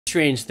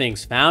strange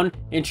things found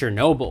in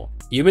Chernobyl,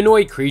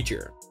 humanoid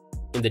creature.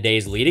 In the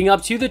days leading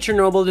up to the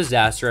Chernobyl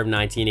disaster of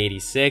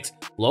 1986,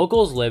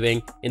 locals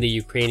living in the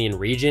Ukrainian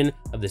region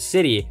of the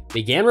city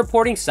began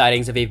reporting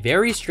sightings of a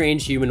very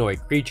strange humanoid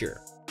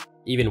creature.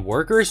 Even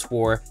workers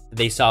swore that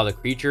they saw the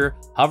creature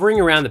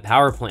hovering around the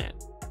power plant.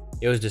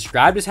 It was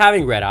described as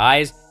having red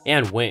eyes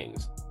and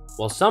wings.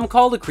 While some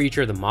called the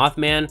creature the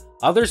Mothman,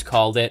 others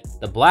called it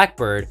the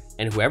Blackbird,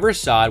 and whoever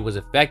saw it was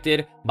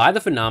affected by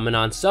the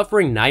phenomenon,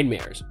 suffering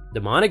nightmares,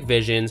 demonic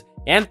visions,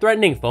 and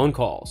threatening phone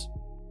calls.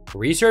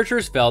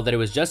 Researchers felt that it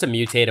was just a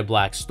mutated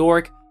black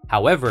stork.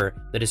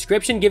 However, the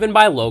description given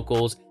by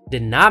locals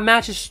did not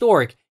match a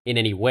stork in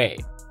any way.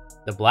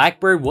 The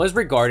Blackbird was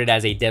regarded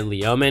as a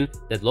deadly omen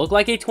that looked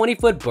like a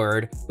 20-foot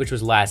bird, which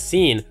was last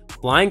seen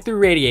flying through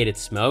radiated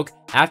smoke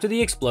after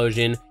the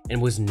explosion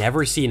and was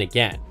never seen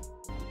again.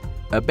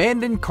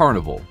 Abandoned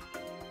carnival.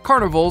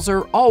 Carnivals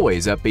are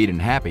always upbeat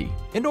and happy.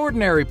 In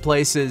ordinary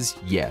places,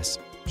 yes.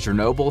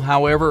 Chernobyl,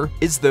 however,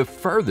 is the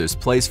furthest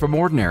place from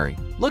ordinary.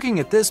 Looking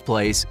at this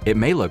place, it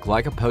may look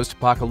like a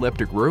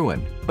post-apocalyptic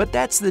ruin, but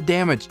that's the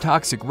damage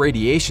toxic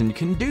radiation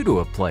can do to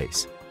a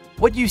place.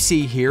 What you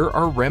see here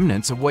are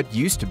remnants of what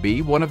used to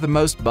be one of the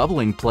most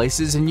bubbling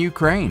places in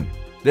Ukraine.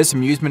 This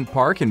amusement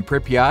park in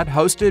Pripyat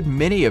hosted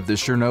many of the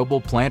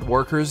Chernobyl plant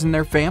workers and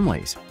their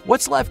families.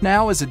 What's left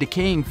now is a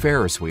decaying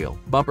Ferris wheel,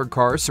 bumper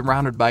cars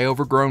surrounded by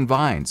overgrown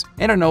vines,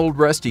 and an old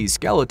rusty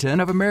skeleton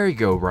of a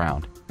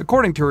merry-go-round.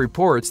 According to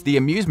reports, the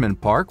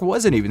amusement park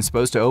wasn't even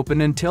supposed to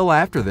open until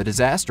after the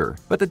disaster,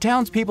 but the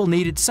townspeople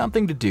needed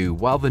something to do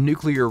while the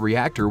nuclear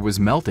reactor was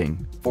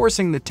melting,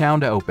 forcing the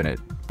town to open it.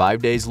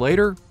 5 days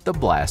later, the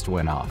blast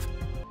went off.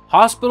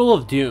 Hospital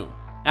of Doom.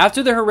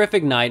 After the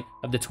horrific night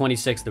of the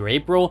 26th of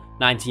April,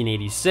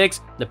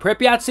 1986, the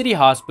Pripyat City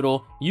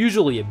Hospital,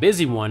 usually a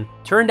busy one,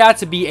 turned out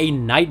to be a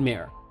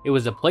nightmare. It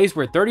was a place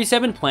where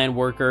 37 plant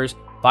workers,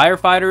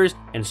 firefighters,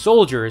 and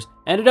soldiers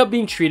ended up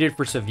being treated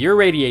for severe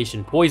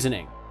radiation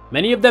poisoning.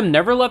 Many of them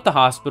never left the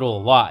hospital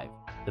alive.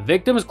 The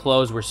victims'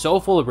 clothes were so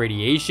full of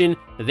radiation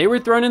that they were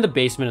thrown in the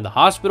basement of the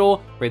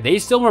hospital, where they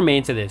still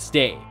remain to this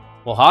day.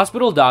 While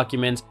hospital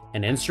documents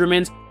and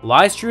instruments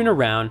lie strewn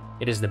around,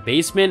 it is the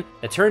basement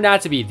that turned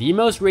out to be the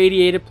most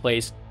radiated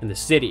place in the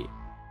city.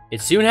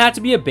 It soon had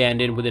to be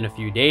abandoned within a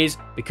few days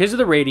because of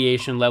the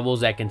radiation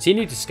levels that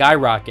continued to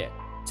skyrocket.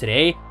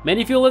 Today,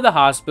 many feel that the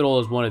hospital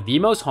is one of the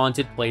most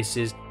haunted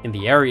places in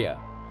the area.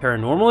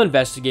 Paranormal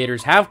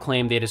investigators have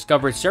claimed they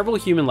discovered several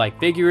human-like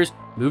figures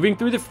moving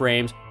through the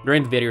frames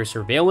during the video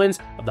surveillance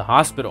of the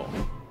hospital.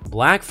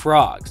 Black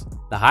frogs.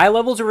 The high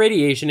levels of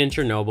radiation in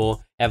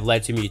Chernobyl have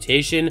led to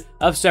mutation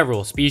of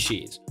several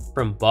species,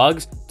 from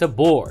bugs to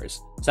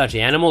boars. Such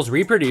animals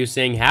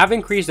reproducing have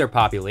increased their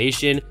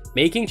population,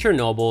 making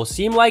Chernobyl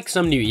seem like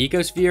some new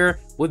ecosphere,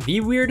 with the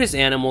weirdest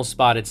animals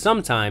spotted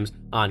sometimes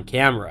on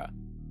camera.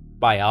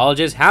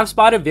 Biologists have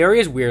spotted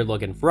various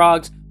weird-looking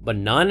frogs, but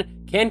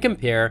none can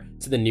compare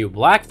to the new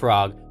black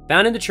frog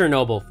found in the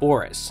Chernobyl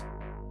forests.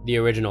 The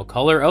original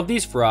color of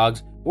these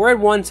frogs were at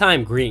one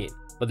time green,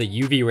 but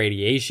the UV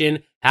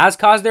radiation has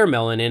caused their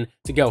melanin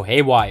to go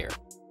haywire.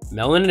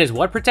 Melanin is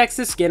what protects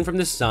the skin from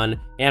the sun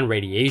and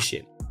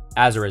radiation.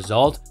 As a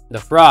result, the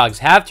frogs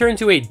have turned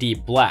to a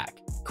deep black.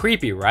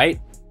 Creepy, right?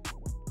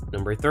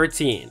 Number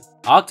 13.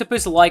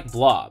 Octopus-like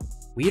blob.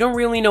 We don't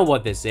really know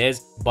what this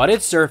is, but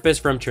it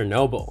surfaced from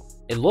Chernobyl.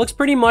 It looks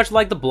pretty much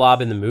like the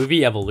blob in the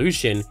movie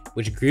Evolution,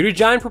 which grew to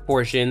giant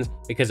proportions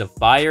because of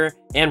fire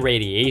and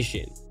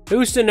radiation.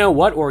 Who's to know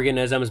what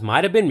organisms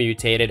might have been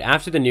mutated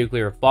after the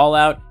nuclear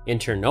fallout in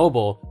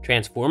Chernobyl,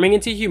 transforming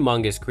into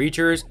humongous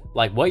creatures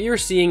like what you're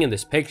seeing in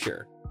this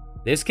picture.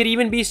 This could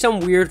even be some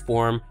weird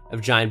form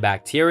of giant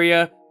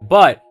bacteria,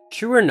 but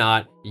true or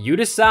not, you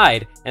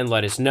decide and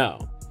let us know.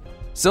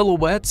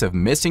 Silhouettes of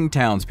missing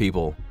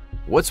townspeople.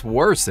 What's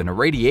worse than a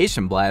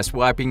radiation blast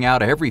wiping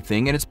out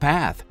everything in its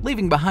path,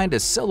 leaving behind a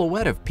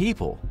silhouette of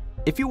people?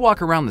 If you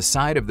walk around the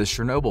site of the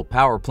Chernobyl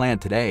power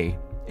plant today,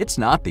 it's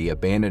not the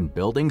abandoned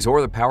buildings or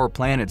the power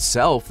plant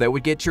itself that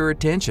would get your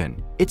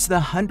attention. It's the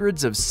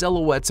hundreds of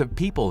silhouettes of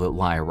people that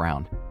lie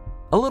around.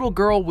 A little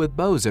girl with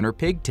bows in her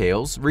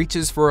pigtails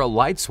reaches for a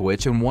light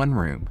switch in one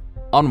room.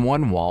 On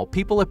one wall,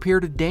 people appear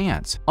to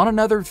dance. On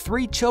another,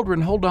 3 children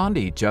hold on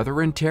to each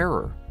other in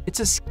terror. It's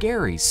a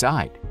scary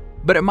sight.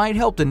 But it might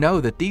help to know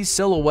that these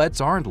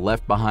silhouettes aren't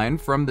left behind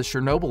from the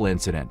Chernobyl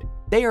incident.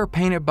 They are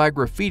painted by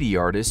graffiti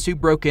artists who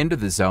broke into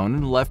the zone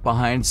and left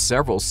behind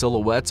several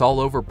silhouettes all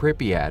over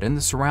Pripyat and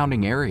the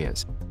surrounding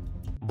areas.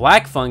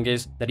 Black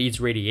fungus that eats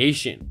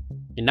radiation.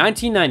 In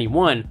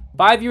 1991,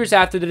 5 years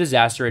after the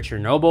disaster at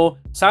Chernobyl,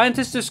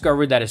 scientists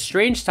discovered that a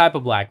strange type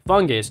of black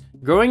fungus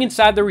growing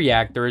inside the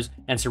reactors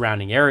and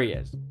surrounding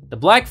areas. The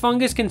black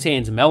fungus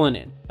contains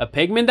melanin, a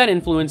pigment that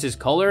influences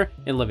color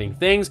in living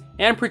things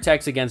and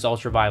protects against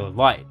ultraviolet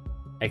light.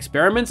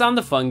 Experiments on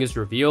the fungus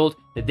revealed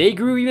that they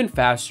grew even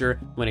faster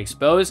when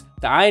exposed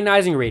to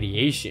ionizing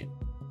radiation.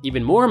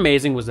 Even more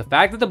amazing was the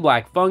fact that the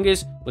black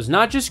fungus was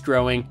not just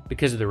growing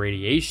because of the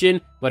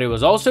radiation, but it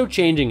was also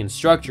changing in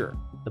structure.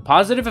 The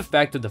positive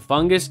effect of the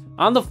fungus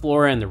on the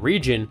flora in the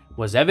region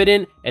was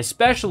evident,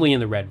 especially in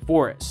the red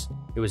forest.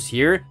 It was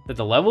here that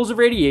the levels of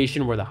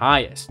radiation were the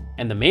highest,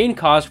 and the main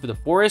cause for the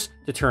forest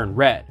to turn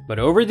red. But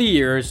over the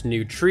years,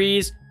 new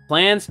trees,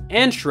 plants,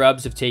 and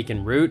shrubs have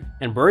taken root,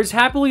 and birds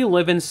happily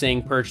live and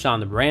sing perched on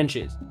the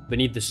branches.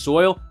 Beneath the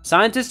soil,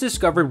 scientists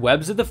discovered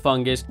webs of the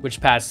fungus which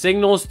pass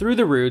signals through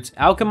the roots,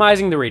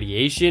 alchemizing the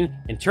radiation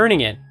and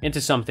turning it into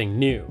something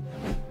new.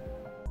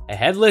 A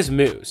headless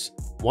moose.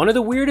 One of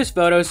the weirdest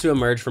photos to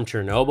emerge from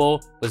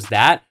Chernobyl was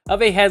that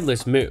of a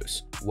headless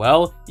moose.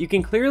 Well, you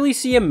can clearly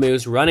see a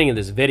moose running in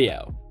this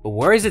video, but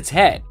where is its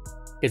head?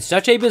 Could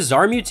such a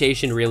bizarre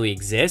mutation really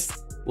exist?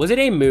 Was it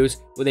a moose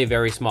with a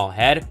very small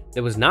head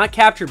that was not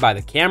captured by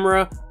the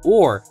camera,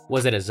 or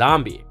was it a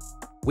zombie?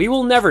 We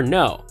will never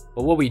know,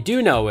 but what we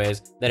do know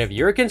is that if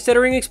you're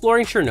considering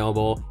exploring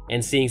Chernobyl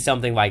and seeing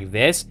something like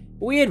this,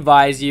 we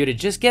advise you to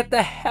just get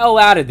the hell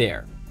out of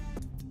there.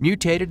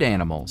 Mutated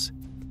animals.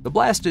 The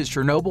blast at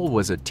Chernobyl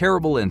was a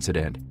terrible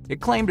incident.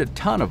 It claimed a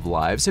ton of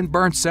lives and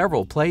burned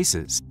several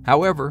places.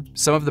 However,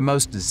 some of the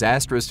most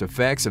disastrous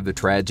effects of the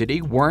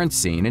tragedy weren't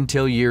seen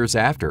until years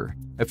after.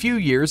 A few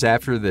years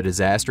after the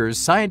disasters,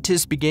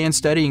 scientists began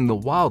studying the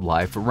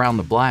wildlife around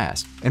the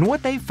blast, and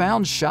what they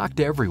found shocked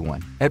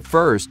everyone. At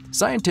first,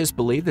 scientists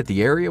believed that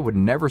the area would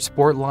never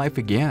support life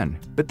again,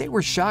 but they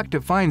were shocked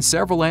to find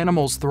several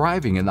animals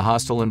thriving in the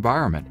hostile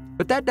environment.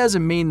 But that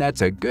doesn't mean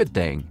that's a good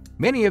thing.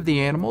 Many of the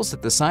animals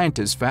that the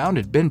scientists found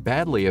had been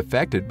badly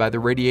affected by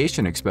the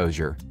radiation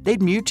exposure.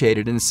 They'd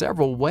mutated in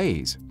several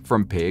ways,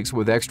 from pigs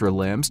with extra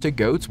limbs to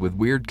goats with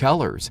weird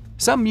colors.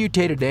 Some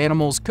mutated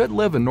animals could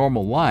live a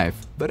normal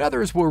life, but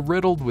others were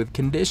riddled with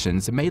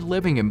conditions that made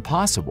living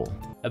impossible.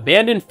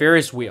 Abandoned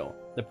Ferris wheel.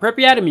 The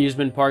Pripyat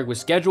amusement park was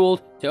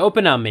scheduled to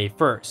open on May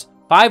 1st,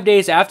 5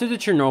 days after the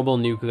Chernobyl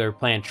nuclear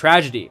plant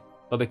tragedy.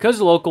 But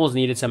because locals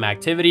needed some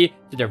activity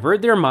to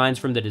divert their minds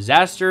from the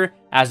disaster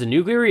as the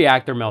nuclear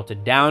reactor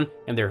melted down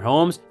and their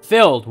homes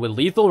filled with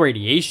lethal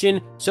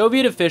radiation,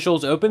 Soviet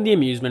officials opened the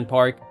amusement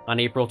park on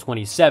April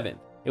 27th.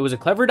 It was a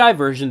clever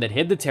diversion that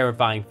hid the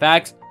terrifying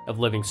facts of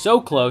living so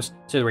close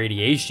to the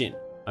radiation.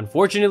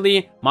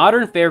 Unfortunately,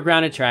 modern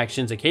fairground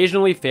attractions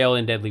occasionally fail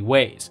in deadly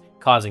ways,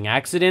 causing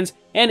accidents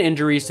and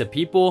injuries to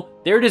people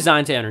they're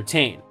designed to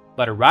entertain.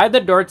 But a ride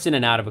that darts in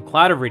and out of a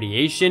cloud of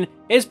radiation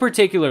is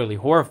particularly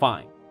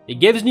horrifying. It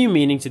gives new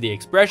meaning to the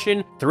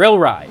expression thrill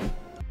ride.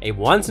 A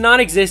once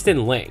non-existent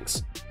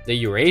lynx. The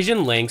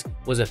Eurasian lynx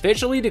was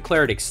officially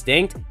declared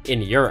extinct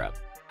in Europe.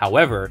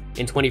 However,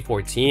 in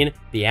 2014,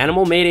 the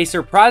animal made a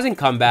surprising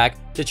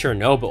comeback to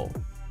Chernobyl.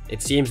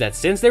 It seems that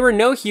since there were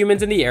no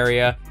humans in the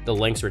area, the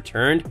lynx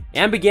returned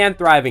and began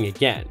thriving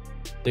again.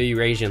 The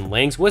Eurasian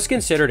lynx was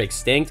considered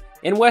extinct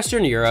in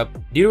Western Europe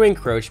due to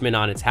encroachment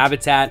on its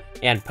habitat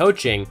and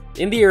poaching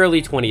in the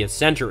early 20th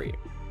century.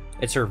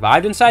 It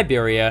survived in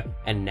Siberia,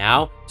 and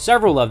now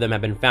several of them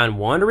have been found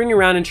wandering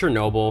around in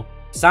Chernobyl.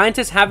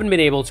 Scientists haven't been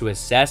able to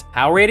assess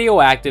how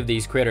radioactive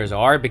these critters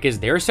are because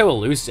they're so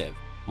elusive.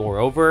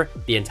 Moreover,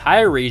 the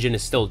entire region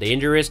is still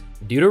dangerous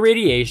due to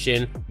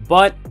radiation,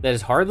 but that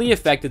has hardly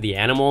affected the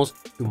animals,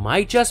 who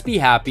might just be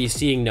happy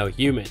seeing no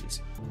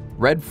humans.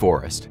 Red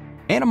forest.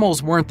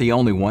 Animals weren't the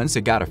only ones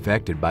that got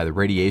affected by the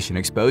radiation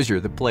exposure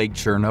that plagued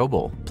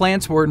Chernobyl.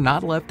 Plants were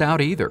not left out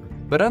either.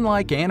 But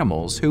unlike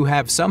animals who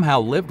have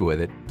somehow lived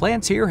with it,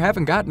 plants here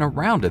haven't gotten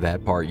around to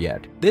that part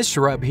yet. This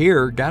shrub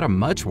here got a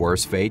much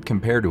worse fate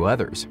compared to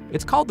others.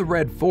 It's called the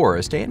red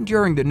forest, and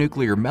during the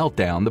nuclear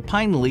meltdown, the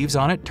pine leaves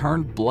on it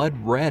turned blood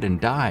red and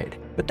died.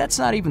 But that's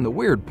not even the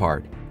weird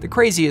part. The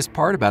craziest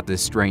part about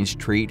this strange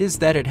tree is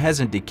that it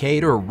hasn't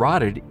decayed or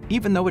rotted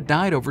even though it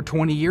died over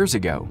 20 years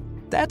ago.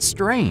 That's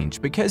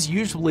strange because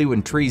usually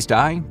when trees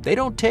die, they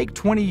don't take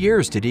 20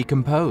 years to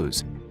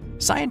decompose.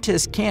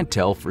 Scientists can't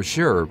tell for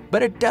sure,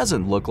 but it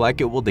doesn't look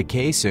like it will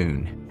decay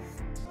soon.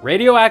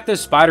 Radioactive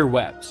spider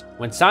webs.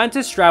 When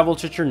scientists traveled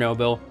to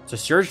Chernobyl to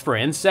search for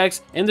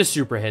insects in the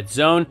superhit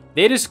zone,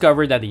 they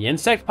discovered that the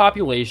insect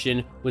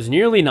population was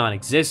nearly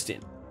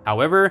non-existent.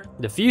 However,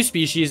 the few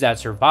species that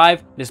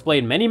survived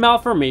displayed many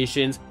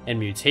malformations and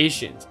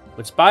mutations,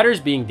 with spiders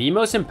being the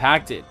most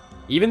impacted.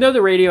 Even though the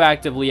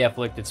radioactively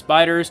afflicted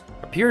spiders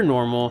appear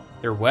normal,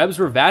 their webs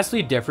were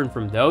vastly different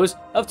from those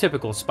of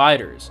typical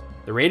spiders.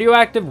 The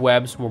radioactive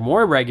webs were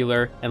more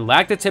irregular and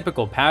lacked the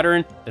typical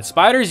pattern that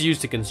spiders use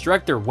to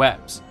construct their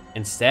webs.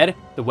 Instead,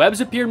 the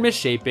webs appeared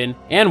misshapen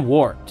and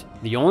warped.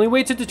 The only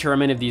way to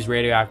determine if these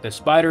radioactive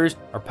spiders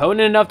are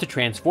potent enough to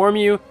transform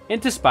you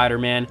into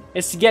Spider-Man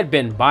is to get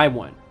bitten by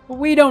one, but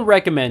we don't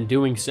recommend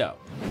doing so.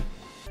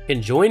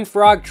 Conjoined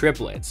frog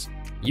triplets.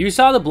 You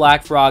saw the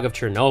black frog of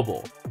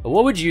Chernobyl, but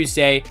what would you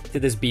say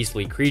to this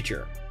beastly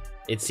creature?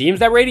 It seems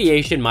that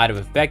radiation might have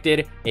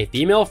affected a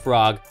female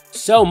frog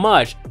so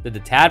much that the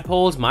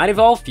tadpoles might have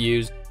all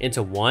fused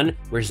into one,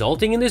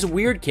 resulting in this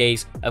weird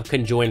case of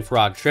conjoined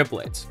frog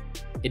triplets.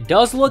 It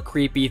does look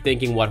creepy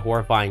thinking what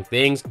horrifying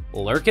things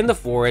lurk in the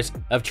forest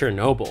of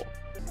Chernobyl.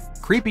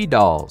 Creepy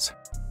dolls.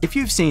 If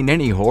you've seen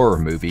any horror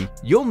movie,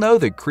 you'll know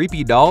that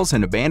creepy dolls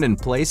in abandoned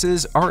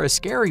places are a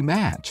scary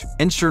match,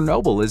 and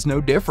Chernobyl is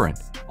no different.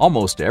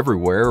 Almost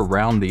everywhere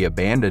around the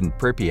abandoned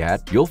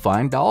Pripyat, you'll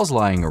find dolls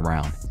lying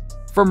around.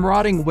 From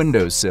rotting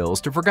windowsills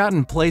to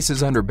forgotten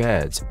places under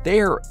beds, they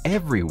are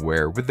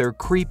everywhere with their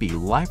creepy,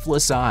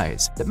 lifeless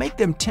eyes that make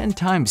them 10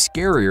 times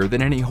scarier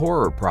than any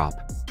horror prop.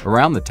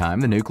 Around the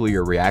time the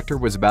nuclear reactor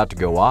was about to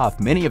go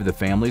off, many of the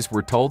families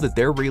were told that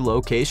their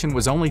relocation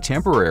was only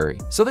temporary,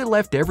 so they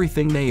left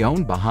everything they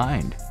owned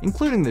behind,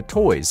 including the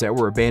toys that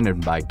were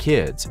abandoned by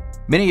kids.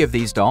 Many of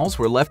these dolls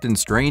were left in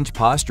strange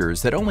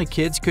postures that only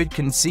kids could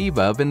conceive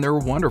of in their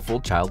wonderful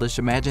childish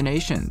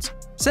imaginations.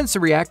 Since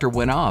the reactor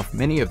went off,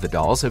 many of the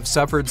dolls have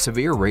suffered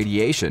severe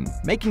radiation,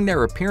 making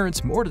their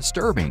appearance more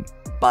disturbing.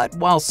 But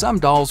while some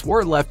dolls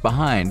were left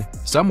behind,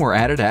 some were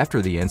added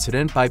after the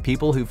incident by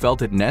people who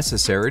felt it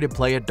necessary to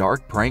play a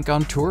dark prank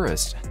on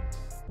tourists.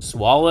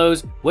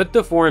 Swallows with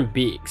deformed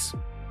beaks.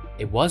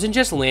 It wasn't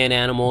just land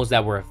animals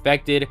that were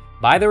affected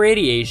by the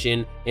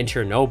radiation in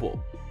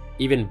Chernobyl.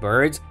 Even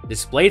birds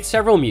displayed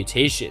several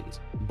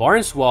mutations.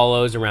 Barn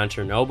swallows around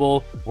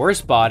Chernobyl were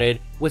spotted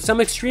with some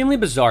extremely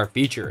bizarre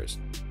features,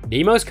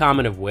 the most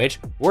common of which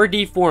were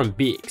deformed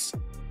beaks.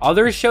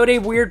 Others showed a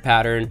weird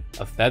pattern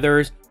of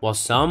feathers, while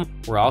some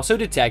were also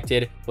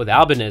detected with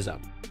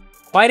albinism.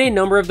 Quite a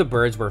number of the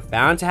birds were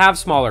found to have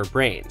smaller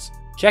brains.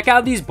 Check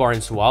out these barn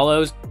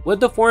swallows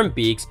with deformed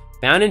beaks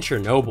found in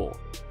Chernobyl.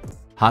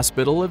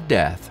 Hospital of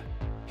Death.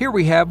 Here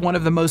we have one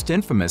of the most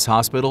infamous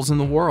hospitals in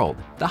the world,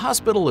 the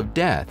Hospital of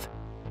Death.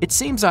 It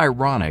seems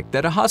ironic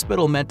that a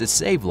hospital meant to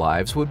save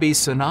lives would be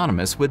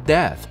synonymous with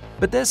death,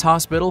 but this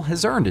hospital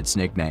has earned its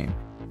nickname.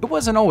 It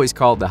wasn't always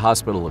called the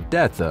Hospital of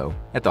Death, though.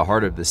 At the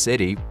heart of the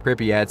city,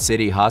 Pripyat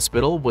City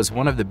Hospital was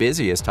one of the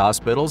busiest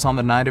hospitals on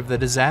the night of the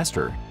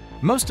disaster.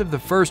 Most of the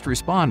first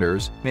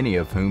responders, many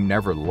of whom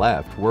never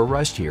left, were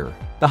rushed here.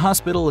 The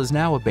hospital is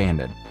now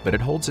abandoned, but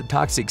it holds a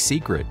toxic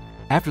secret.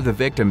 After the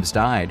victims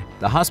died,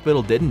 the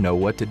hospital didn't know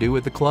what to do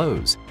with the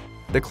clothes.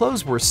 The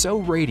clothes were so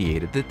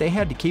radiated that they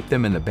had to keep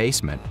them in the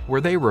basement,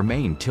 where they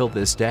remain till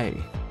this day.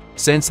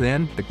 Since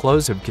then, the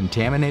clothes have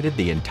contaminated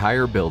the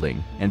entire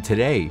building, and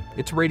today,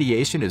 its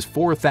radiation is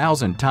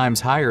 4,000 times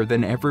higher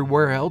than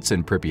everywhere else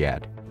in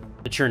Pripyat.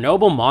 The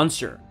Chernobyl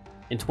monster.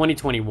 In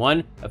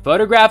 2021, a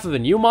photograph of a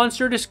new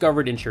monster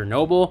discovered in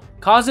Chernobyl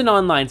caused an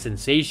online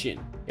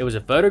sensation. It was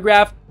a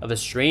photograph of a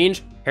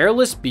strange,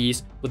 hairless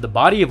beast with the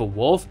body of a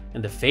wolf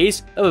and the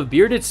face of a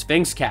bearded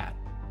sphinx cat.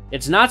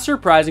 It's not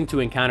surprising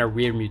to encounter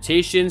weird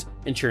mutations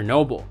in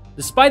Chernobyl,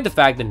 despite the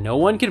fact that no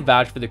one can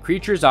vouch for the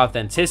creature's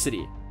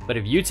authenticity. But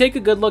if you take a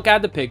good look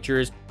at the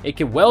pictures, it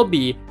could well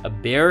be a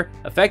bear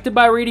affected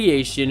by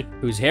radiation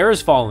whose hair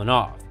has fallen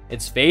off.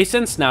 Its face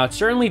and snout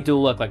certainly do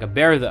look like a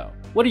bear though.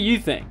 What do you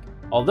think?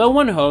 Although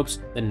one hopes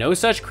that no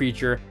such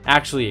creature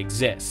actually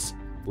exists.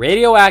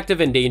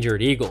 Radioactive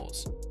endangered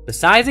eagles.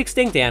 Besides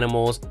extinct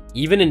animals,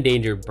 even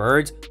endangered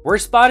birds were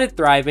spotted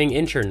thriving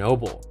in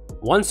Chernobyl.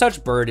 One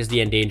such bird is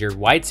the endangered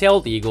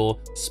white-tailed eagle,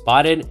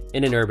 spotted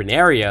in an urban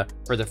area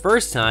for the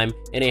first time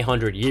in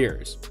 100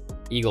 years.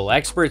 Eagle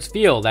experts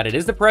feel that it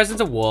is the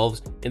presence of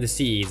wolves in the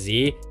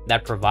CEZ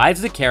that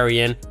provides the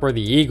carrion for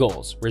the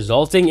eagles,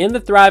 resulting in the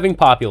thriving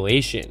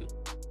population.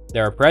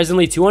 There are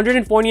presently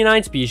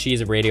 249 species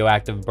of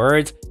radioactive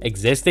birds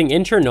existing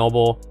in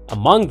Chernobyl,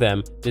 among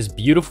them this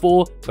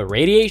beautiful but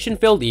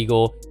radiation-filled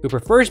eagle who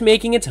prefers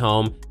making its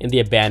home in the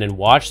abandoned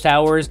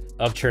watchtowers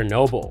of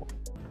Chernobyl.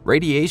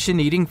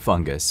 Radiation-eating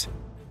fungus.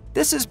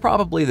 This is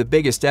probably the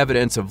biggest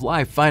evidence of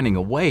life finding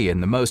a way in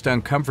the most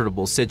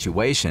uncomfortable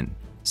situation.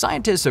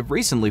 Scientists have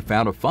recently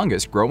found a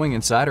fungus growing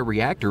inside a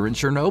reactor in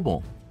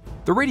Chernobyl.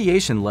 The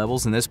radiation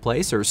levels in this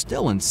place are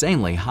still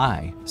insanely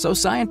high, so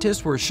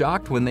scientists were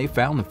shocked when they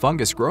found the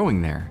fungus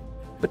growing there.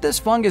 But this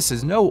fungus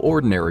is no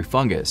ordinary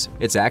fungus,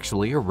 it's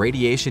actually a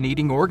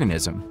radiation-eating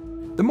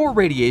organism. The more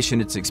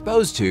radiation it's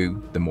exposed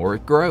to, the more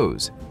it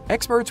grows.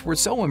 Experts were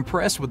so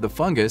impressed with the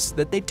fungus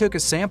that they took a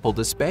sample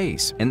to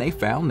space, and they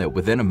found that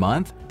within a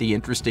month, the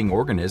interesting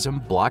organism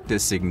blocked a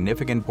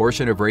significant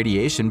portion of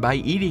radiation by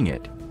eating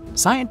it.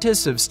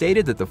 Scientists have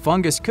stated that the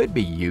fungus could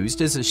be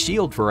used as a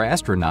shield for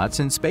astronauts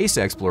in space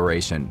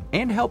exploration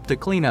and help to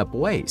clean up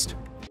waste.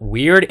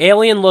 Weird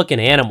alien-looking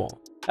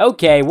animal.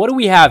 Okay, what do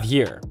we have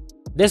here?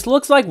 This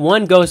looks like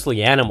one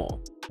ghostly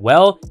animal.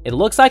 Well, it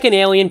looks like an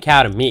alien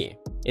cow to me.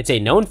 It's a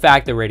known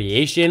fact that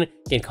radiation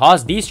can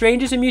cause the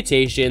strangest of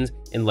mutations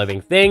in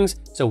living things,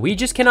 so we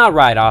just cannot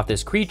write off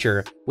this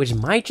creature, which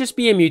might just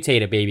be a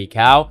mutated baby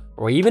cow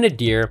or even a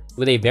deer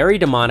with a very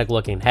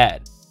demonic-looking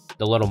head.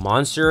 The little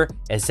monster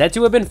is said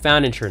to have been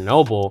found in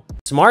Chernobyl.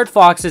 Smart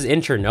foxes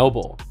in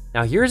Chernobyl.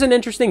 Now here's an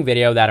interesting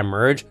video that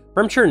emerged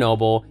from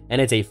Chernobyl,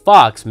 and it's a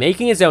fox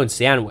making his own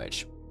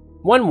sandwich.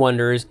 One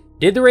wonders,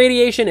 did the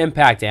radiation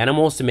impact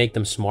animals to make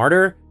them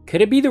smarter?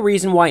 Could it be the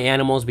reason why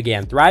animals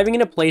began thriving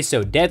in a place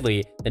so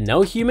deadly that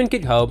no human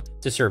could hope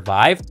to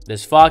survive?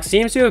 This fox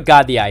seems to have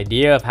got the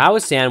idea of how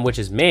a sandwich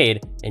is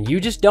made, and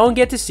you just don't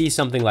get to see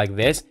something like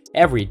this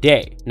every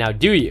day. Now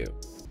do you?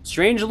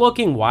 Strange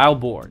looking wild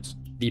boars.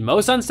 The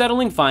most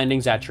unsettling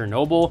findings at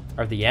Chernobyl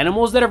are the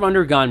animals that have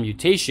undergone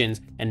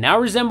mutations and now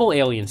resemble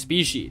alien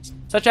species,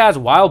 such as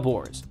wild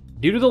boars.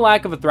 Due to the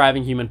lack of a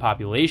thriving human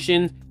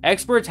population,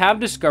 experts have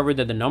discovered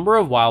that the number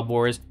of wild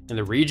boars in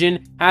the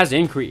region has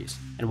increased,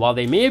 and while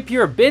they may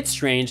appear a bit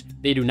strange,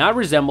 they do not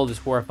resemble this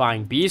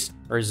horrifying beast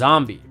or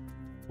zombie.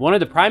 One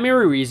of the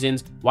primary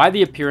reasons why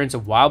the appearance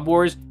of wild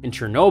boars in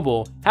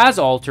Chernobyl has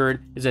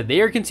altered is that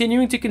they are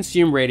continuing to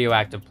consume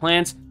radioactive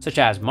plants such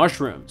as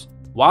mushrooms.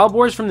 Wild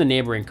boars from the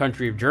neighboring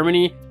country of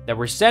Germany that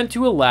were sent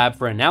to a lab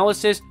for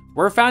analysis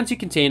were found to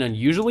contain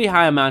unusually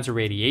high amounts of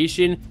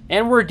radiation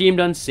and were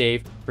deemed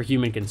unsafe for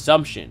human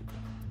consumption.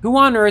 Who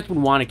on earth would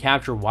want to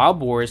capture wild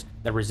boars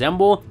that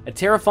resemble a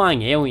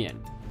terrifying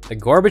alien? The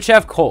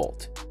Gorbachev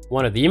Colt.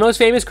 One of the most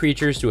famous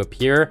creatures to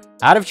appear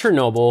out of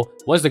Chernobyl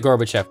was the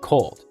Gorbachev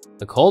Colt.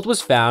 The Colt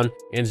was found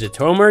in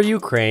Zhytomyr,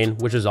 Ukraine,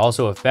 which was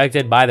also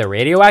affected by the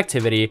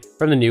radioactivity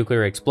from the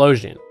nuclear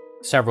explosion.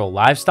 Several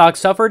livestock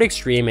suffered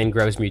extreme and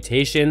gross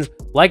mutations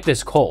like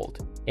this Colt.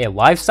 A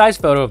life-size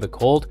photo of the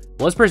Colt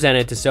was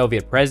presented to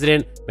Soviet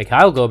President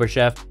Mikhail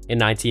Gorbachev in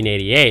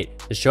 1988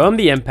 to show him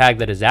the impact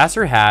the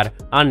disaster had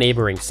on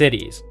neighboring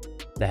cities.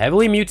 The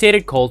heavily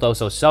mutated Colt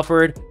also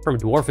suffered from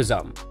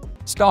dwarfism.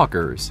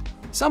 Stalkers.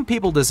 Some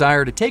people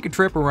desire to take a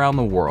trip around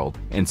the world,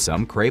 and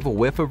some crave a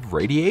whiff of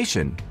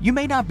radiation. You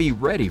may not be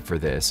ready for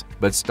this,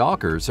 but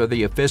stalkers are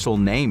the official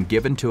name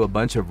given to a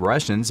bunch of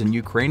Russians and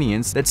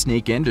Ukrainians that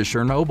sneak into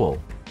Chernobyl.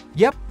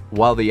 Yep,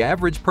 while the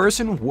average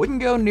person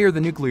wouldn't go near the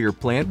nuclear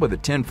plant with a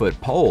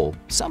 10-foot pole,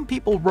 some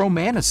people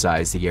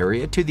romanticize the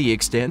area to the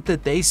extent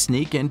that they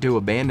sneak into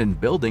abandoned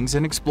buildings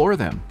and explore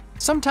them.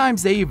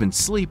 Sometimes they even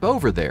sleep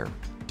over there.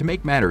 To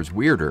make matters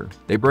weirder,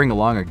 they bring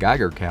along a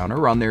Geiger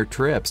counter on their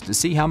trips to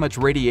see how much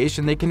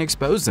radiation they can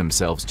expose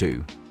themselves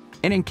to.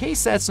 And in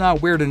case that's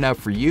not weird enough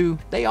for you,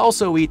 they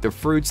also eat the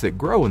fruits that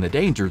grow in the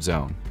danger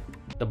zone.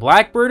 The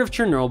Blackbird of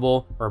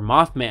Chernobyl, or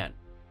Mothman.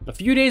 A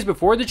few days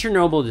before the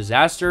Chernobyl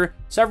disaster,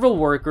 several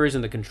workers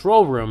in the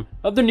control room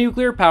of the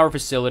nuclear power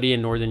facility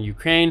in northern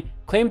Ukraine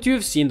claimed to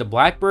have seen the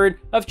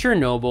Blackbird of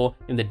Chernobyl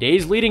in the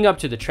days leading up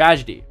to the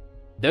tragedy.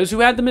 Those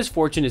who had the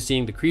misfortune of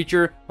seeing the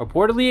creature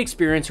reportedly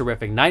experienced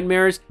horrific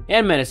nightmares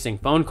and menacing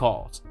phone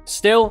calls.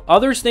 Still,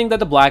 others think that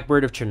the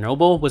Blackbird of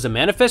Chernobyl was a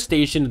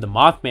manifestation of the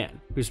Mothman,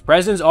 whose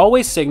presence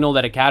always signaled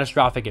that a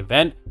catastrophic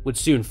event would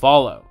soon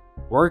follow.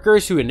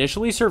 Workers who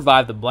initially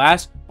survived the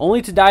blast,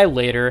 only to die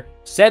later,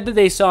 said that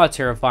they saw a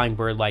terrifying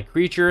bird-like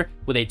creature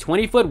with a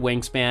 20-foot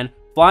wingspan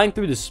flying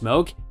through the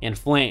smoke and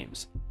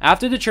flames.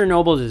 After the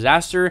Chernobyl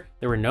disaster,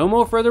 there were no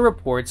more further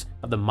reports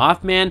of the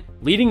Mothman,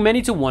 leading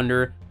many to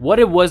wonder what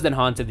it was that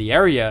haunted the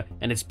area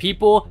and its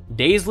people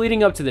days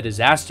leading up to the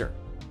disaster.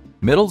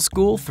 Middle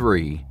School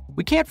 3.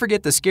 We can't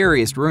forget the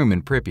scariest room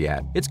in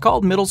Pripyat. It's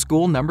called Middle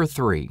School Number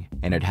 3,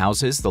 and it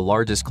houses the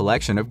largest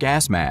collection of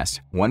gas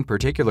masks. One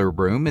particular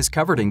room is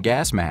covered in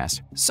gas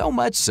masks, so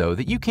much so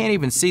that you can't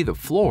even see the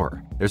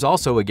floor. There's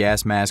also a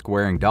gas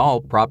mask-wearing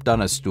doll propped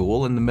on a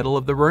stool in the middle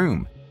of the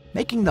room,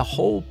 making the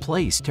whole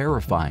place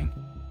terrifying.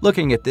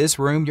 Looking at this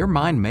room, your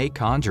mind may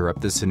conjure up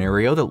the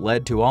scenario that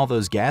led to all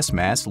those gas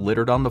masks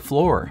littered on the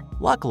floor.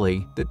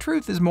 Luckily, the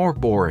truth is more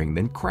boring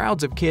than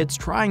crowds of kids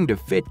trying to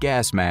fit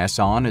gas masks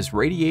on as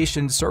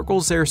radiation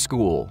circles their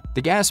school.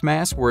 The gas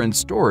masks were in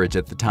storage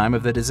at the time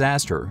of the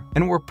disaster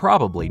and were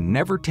probably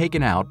never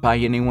taken out by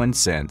anyone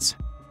since.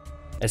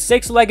 A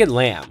six-legged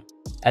lamb.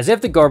 As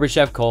if the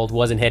Gorbachev Colt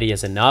wasn't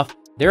hideous enough,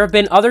 there have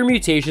been other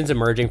mutations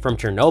emerging from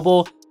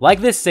Chernobyl,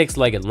 like this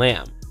six-legged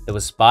lamb that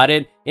was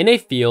spotted in a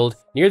field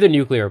near the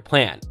nuclear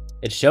plant.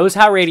 It shows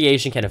how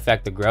radiation can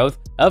affect the growth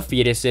of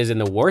fetuses in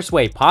the worst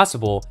way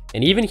possible,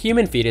 and even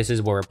human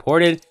fetuses were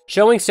reported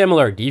showing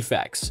similar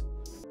defects.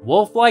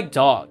 Wolf-like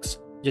dogs.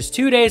 Just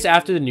 2 days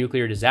after the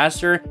nuclear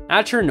disaster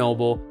at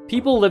Chernobyl,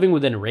 people living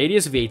within a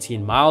radius of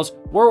 18 miles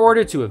were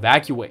ordered to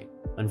evacuate.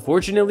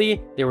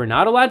 Unfortunately, they were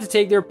not allowed to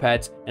take their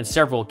pets, and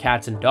several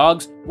cats and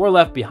dogs were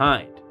left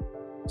behind.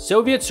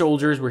 Soviet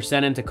soldiers were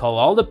sent in to cull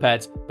all the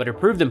pets, but it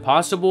proved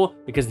impossible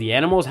because the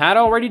animals had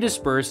already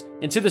dispersed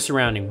into the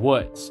surrounding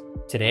woods.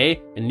 Today,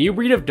 a new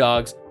breed of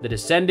dogs, the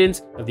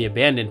descendants of the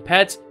abandoned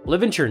pets,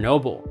 live in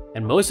Chernobyl,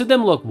 and most of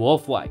them look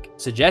wolf-like,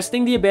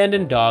 suggesting the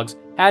abandoned dogs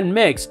had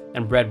mixed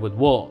and bred with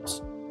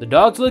wolves. The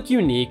dogs look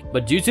unique,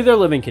 but due to their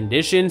living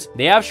conditions,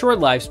 they have short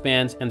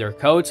lifespans, and their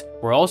coats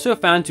were also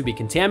found to be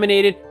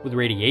contaminated with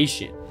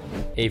radiation.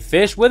 A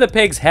fish with a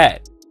pig's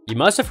head. You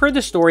must have heard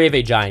the story of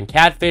a giant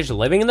catfish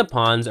living in the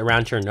ponds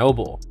around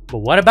Chernobyl, but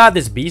what about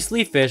this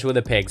beastly fish with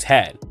a pig's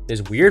head?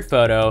 This weird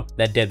photo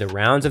that did the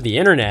rounds of the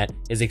internet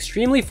is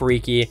extremely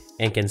freaky,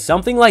 and can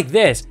something like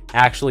this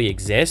actually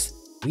exist?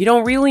 We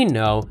don't really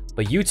know,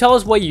 but you tell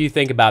us what you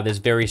think about this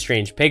very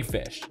strange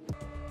pigfish.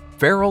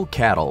 Feral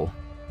cattle.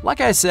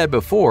 Like I said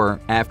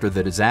before, after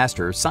the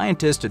disaster,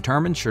 scientists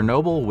determined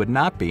Chernobyl would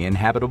not be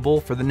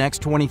inhabitable for the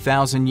next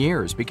 20,000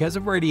 years because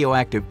of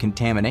radioactive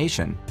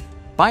contamination.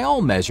 By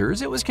all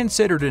measures, it was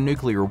considered a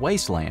nuclear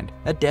wasteland,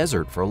 a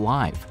desert for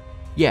life.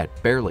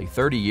 Yet, barely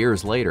 30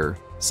 years later,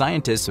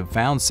 scientists have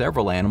found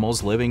several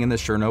animals living in the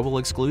Chernobyl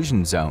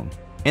Exclusion Zone.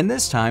 And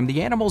this time,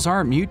 the animals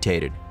aren't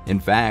mutated. In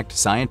fact,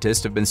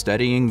 scientists have been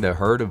studying the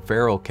herd of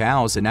feral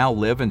cows that now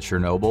live in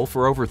Chernobyl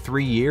for over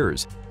 3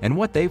 years, and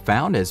what they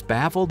found has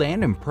baffled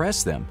and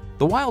impressed them.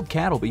 The wild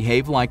cattle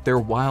behave like their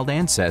wild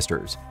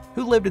ancestors,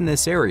 who lived in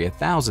this area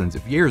thousands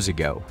of years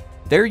ago.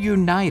 They're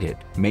united,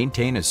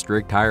 maintain a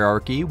strict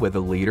hierarchy with a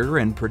leader,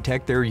 and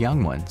protect their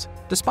young ones.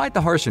 Despite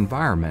the harsh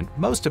environment,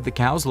 most of the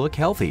cows look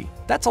healthy.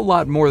 That's a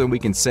lot more than we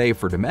can say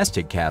for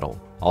domestic cattle,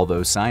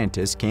 although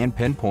scientists can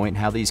pinpoint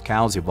how these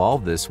cows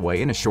evolved this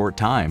way in a short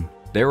time.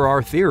 There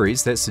are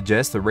theories that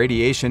suggest the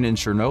radiation in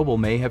Chernobyl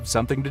may have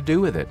something to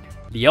do with it.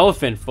 The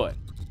elephant foot.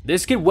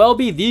 This could well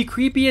be the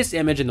creepiest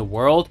image in the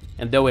world,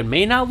 and though it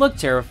may not look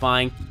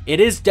terrifying, it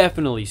is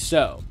definitely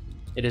so.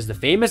 It is the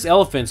famous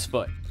elephant's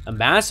foot, a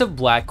massive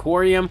black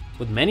corium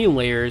with many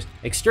layers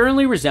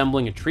externally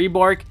resembling a tree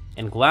bark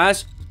and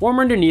glass formed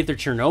underneath the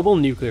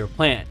Chernobyl nuclear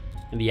plant.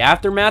 In the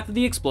aftermath of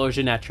the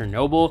explosion at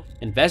Chernobyl,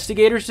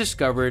 investigators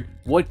discovered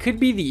what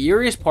could be the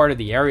eeriest part of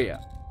the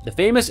area, the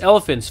famous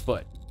elephant's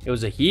foot. It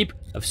was a heap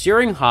of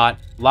searing hot,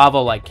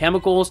 lava-like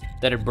chemicals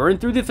that had burned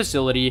through the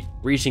facility,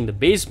 reaching the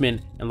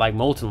basement, and like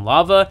molten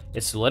lava,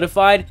 it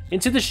solidified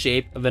into the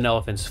shape of an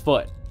elephant's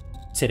foot.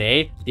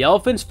 Today, the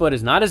elephant's foot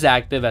is not as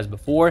active as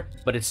before,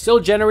 but it's still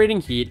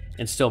generating heat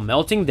and still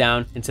melting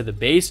down into the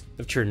base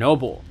of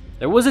Chernobyl.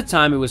 There was a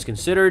time it was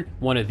considered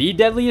one of the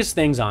deadliest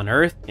things on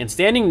Earth, and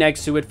standing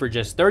next to it for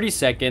just 30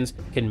 seconds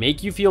can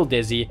make you feel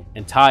dizzy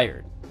and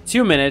tired.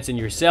 2 minutes and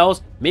your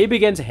cells may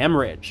begin to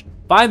hemorrhage.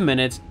 5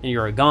 minutes and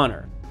you're a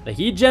goner. The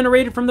heat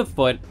generated from the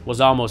foot was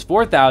almost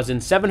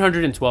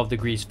 4,712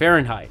 degrees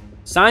Fahrenheit.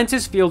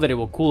 Scientists feel that it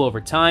will cool over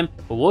time,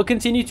 but will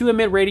continue to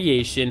emit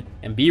radiation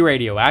and be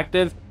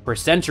radioactive for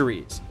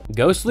centuries.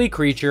 Ghostly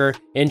creature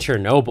in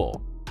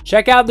Chernobyl.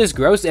 Check out this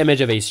gross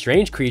image of a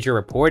strange creature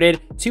reported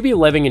to be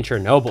living in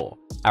Chernobyl.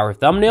 Our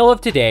thumbnail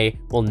of today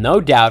will no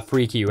doubt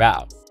freak you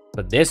out,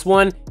 but this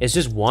one is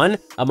just one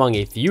among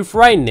a few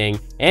frightening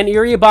and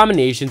eerie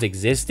abominations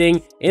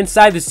existing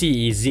inside the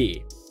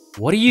CEZ.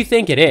 What do you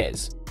think it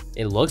is?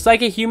 It looks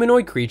like a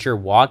humanoid creature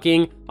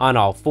walking on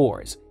all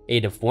fours, a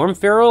deformed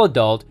feral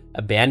adult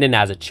abandoned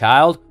as a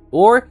child,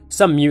 or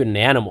some mutant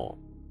animal.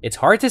 It's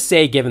hard to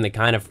say given the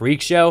kind of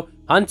freak show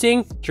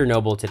hunting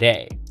Chernobyl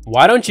today.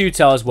 Why don't you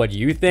tell us what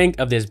you think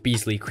of this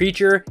beastly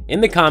creature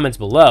in the comments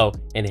below,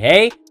 and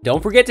hey,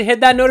 don't forget to hit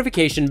that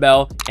notification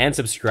bell and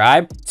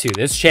subscribe to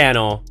this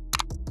channel.